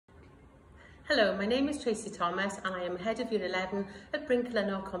Hello, my name is Tracy Thomas and I am Head of Year 11 at Bryn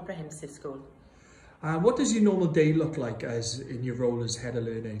Celynnog Comprehensive School. What does your normal day look like as in your role as Head of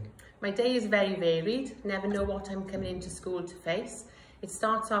Learning? My day is very varied, never know what I'm coming into school to face. It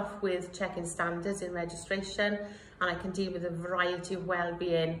starts off with checking standards in registration, and I can deal with a variety of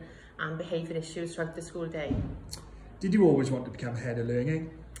well-being and behaviour issues throughout the school day. Did you always want to become Head of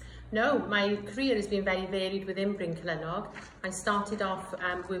Learning? No, my career has been very varied within Bryn Celynnog. I started off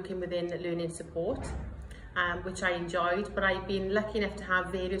working within learning support, which I enjoyed, but I've been lucky enough to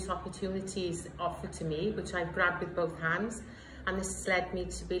have various opportunities offered to me, which I've grabbed with both hands, and this has led me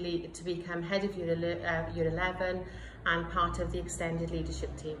to become Head of Year 11 and part of the extended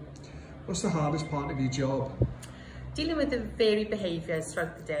leadership team. What's the hardest part of your job? Dealing with the varied behaviours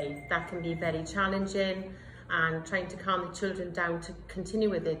throughout the day, that can be very challenging, and trying to calm the children down to continue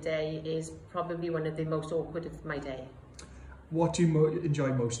with their day is probably one of the most awkward of my day. What do you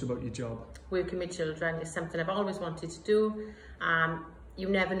enjoy most about your job? Working with children is something I've always wanted to do. You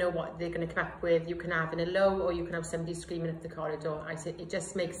never know what they're going to come up with. You can have an hello, or you can have somebody screaming up the corridor. It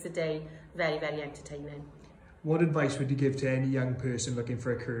just makes the day very, very entertaining. What advice would you give to any young person looking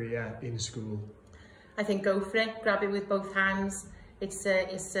for a career in school? I think go for it, grab it with both hands. It's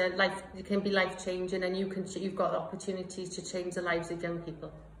a life, it can be life changing, and you've got opportunities to change the lives of young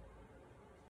people.